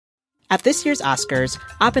At this year's Oscars,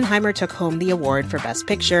 Oppenheimer took home the award for Best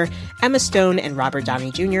Picture, Emma Stone and Robert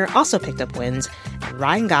Downey Jr. also picked up wins, and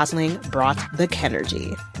Ryan Gosling brought the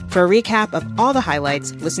Kenergy. For a recap of all the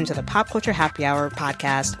highlights, listen to the Pop Culture Happy Hour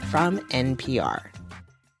podcast from NPR.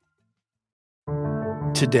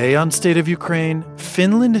 Today on State of Ukraine,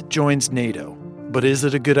 Finland joins NATO. But is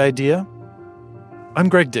it a good idea? I'm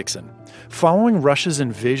Greg Dixon. Following Russia's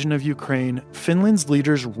invasion of Ukraine, Finland's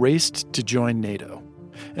leaders raced to join NATO.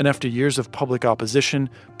 And after years of public opposition,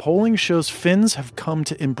 polling shows Finns have come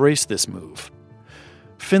to embrace this move.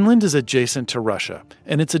 Finland is adjacent to Russia,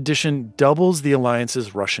 and its addition doubles the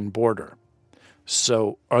alliance's Russian border.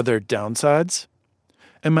 So, are there downsides?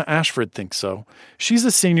 Emma Ashford thinks so. She's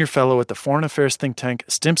a senior fellow at the foreign affairs think tank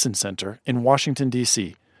Stimson Center in Washington,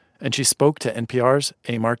 D.C., and she spoke to NPR's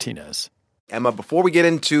A. Martinez. Emma, before we get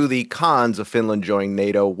into the cons of Finland joining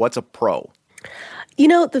NATO, what's a pro? You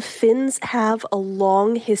know, the Finns have a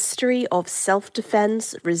long history of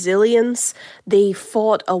self-defense, resilience. They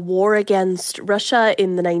fought a war against Russia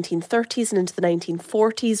in the 1930s and into the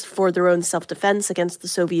 1940s for their own self-defense against the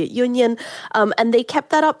Soviet Union. And they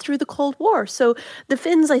kept that up through the Cold War. So the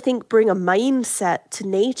Finns, I think, bring a mindset to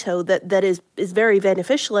NATO that is very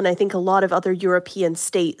beneficial, and I think a lot of other European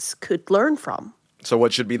states could learn from. So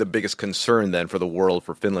what should be the biggest concern then for the world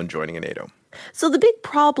for Finland joining NATO? So the big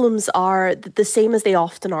problems are the same as they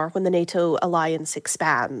often are when the NATO alliance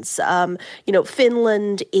expands.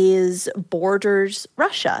 Finland borders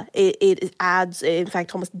Russia. It adds, in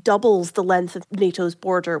fact, almost doubles the length of NATO's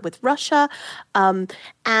border with Russia.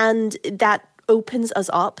 And that opens us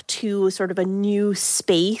up to sort of a new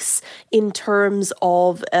space in terms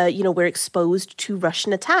of, we're exposed to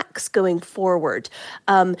Russian attacks going forward.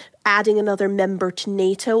 Adding another member to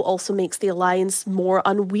NATO also makes the alliance more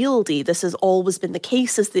unwieldy. This has always been the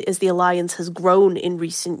case as the alliance has grown in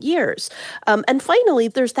recent years. And finally,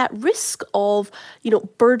 there's that risk of,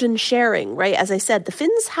 burden sharing, right? As I said, the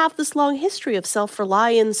Finns have this long history of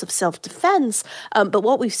self-reliance, of self-defense. But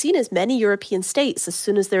what we've seen is many European states, as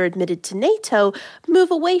soon as they're admitted to NATO,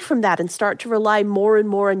 move away from that and start to rely more and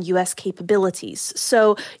more on U.S. capabilities.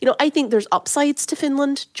 So, I think there's upsides to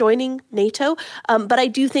Finland joining NATO, but I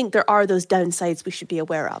do think there are those downsides we should be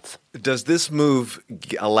aware of. Does this move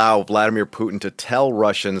allow Vladimir Putin to tell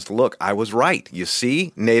Russians, look, I was right. You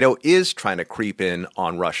see, NATO is trying to creep in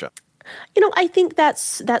on Russia? I think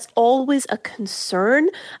that's always a concern.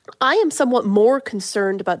 I am somewhat more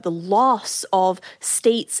concerned about the loss of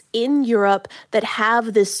states in Europe that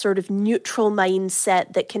have this sort of neutral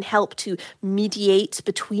mindset that can help to mediate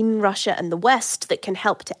between Russia and the West, that can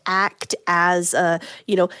help to act as a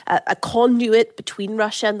conduit between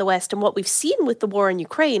Russia and the West. And what we've seen with the war in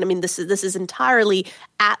Ukraine, this is entirely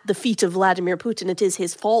at the feet of Vladimir Putin. It is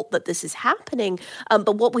his fault that this is happening.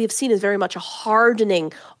 But what we have seen is very much a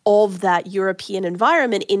hardening of that European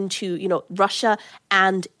environment into, Russia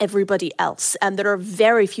and everybody else. And there are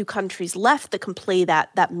very few countries left that can play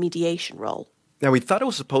that mediation role. Now, we thought it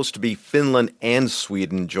was supposed to be Finland and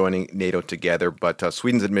Sweden joining NATO together, but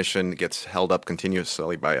Sweden's admission gets held up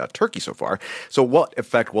continuously by Turkey so far. So what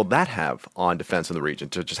effect will that have on defense in the region,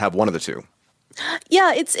 to just have one of the two?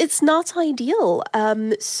 Yeah, it's not ideal.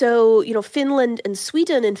 Finland and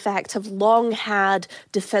Sweden, in fact, have long had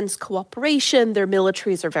defense cooperation. Their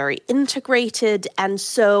militaries are very integrated. And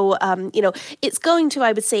so, it's going to,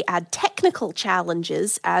 I would say, add technical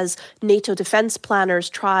challenges as NATO defense planners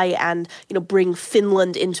try and, bring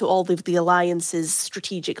Finland into all of the alliance's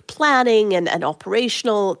strategic planning and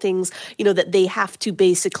operational things, that they have to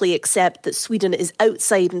basically accept that Sweden is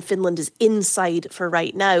outside and Finland is inside for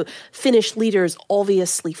right now. Finnish leaders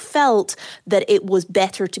obviously felt that it was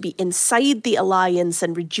better to be inside the alliance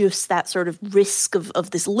and reduce that sort of risk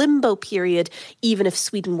of this limbo period, even if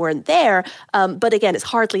Sweden weren't there. But again, it's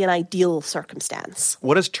hardly an ideal circumstance.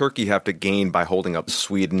 What does Turkey have to gain by holding up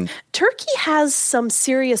Sweden? Turkey has some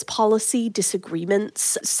serious policy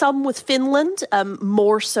disagreements, some with Finland,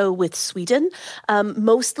 more so with Sweden,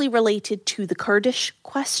 mostly related to the Kurdish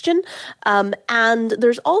question. And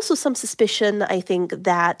there's also some suspicion, I think,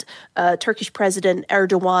 that Turkish President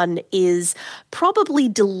Erdogan is probably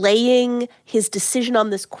delaying his decision on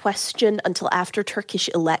this question until after Turkish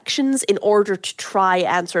elections in order to try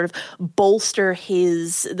and sort of bolster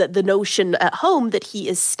the notion at home that he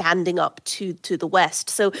is standing up to the West.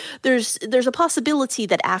 So there's a possibility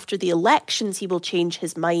that after the elections he will change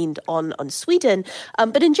his mind on Sweden.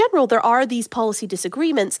 But in general, there are these policy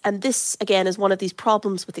disagreements, and this, again, is one of these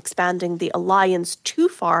problems with expanding the alliance too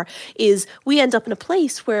far, is we end up in a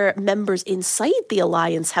place where members inside the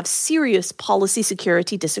alliance have serious policy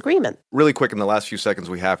security disagreement. Really quick in the last few seconds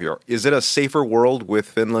we have here, is it a safer world with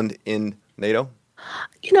Finland in NATO?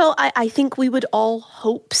 I think we would all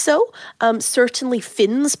hope so. Certainly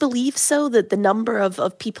Finns believe so, that the number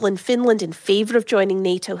of people in Finland in favor of joining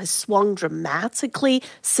NATO has swung dramatically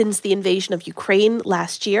since the invasion of Ukraine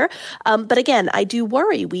last year. But again, I do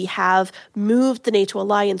worry. We have moved the NATO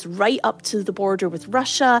alliance right up to the border with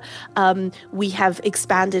Russia. We have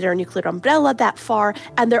expanded our nuclear umbrella that far,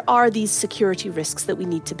 and there are these security risks that we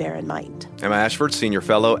need to bear in mind. Emma Ashford, Senior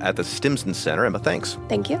Fellow at the Stimson Center. Emma, thanks.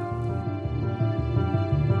 Thank you.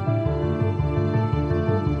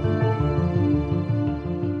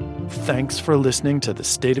 Thanks for listening to The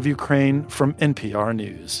State of Ukraine from NPR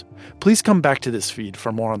News. Please come back to this feed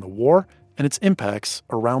for more on the war and its impacts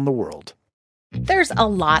around the world. There's a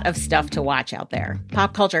lot of stuff to watch out there.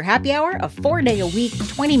 Pop Culture Happy Hour, a 4-day-a-week,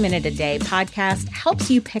 20-minute-a-day podcast, helps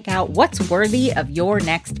you pick out what's worthy of your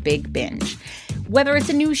next big binge. Whether it's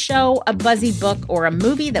a new show, a buzzy book, or a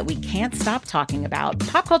movie that we can't stop talking about,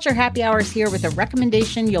 Pop Culture Happy Hour is here with a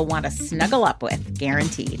recommendation you'll want to snuggle up with,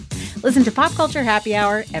 guaranteed. Listen to Pop Culture Happy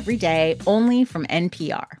Hour every day, only from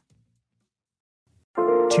NPR.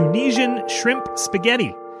 Tunisian shrimp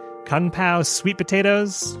spaghetti, kung pao sweet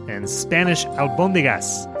potatoes, and Spanish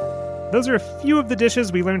albondigas. Those are a few of the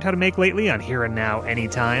dishes we learned how to make lately on Here and Now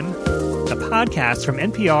Anytime, a podcast from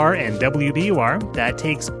NPR and WBUR that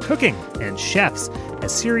takes cooking and chefs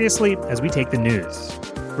as seriously as we take the news.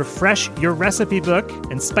 Refresh your recipe book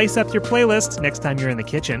and spice up your playlist next time you're in the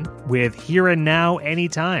kitchen with Here and Now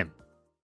Anytime.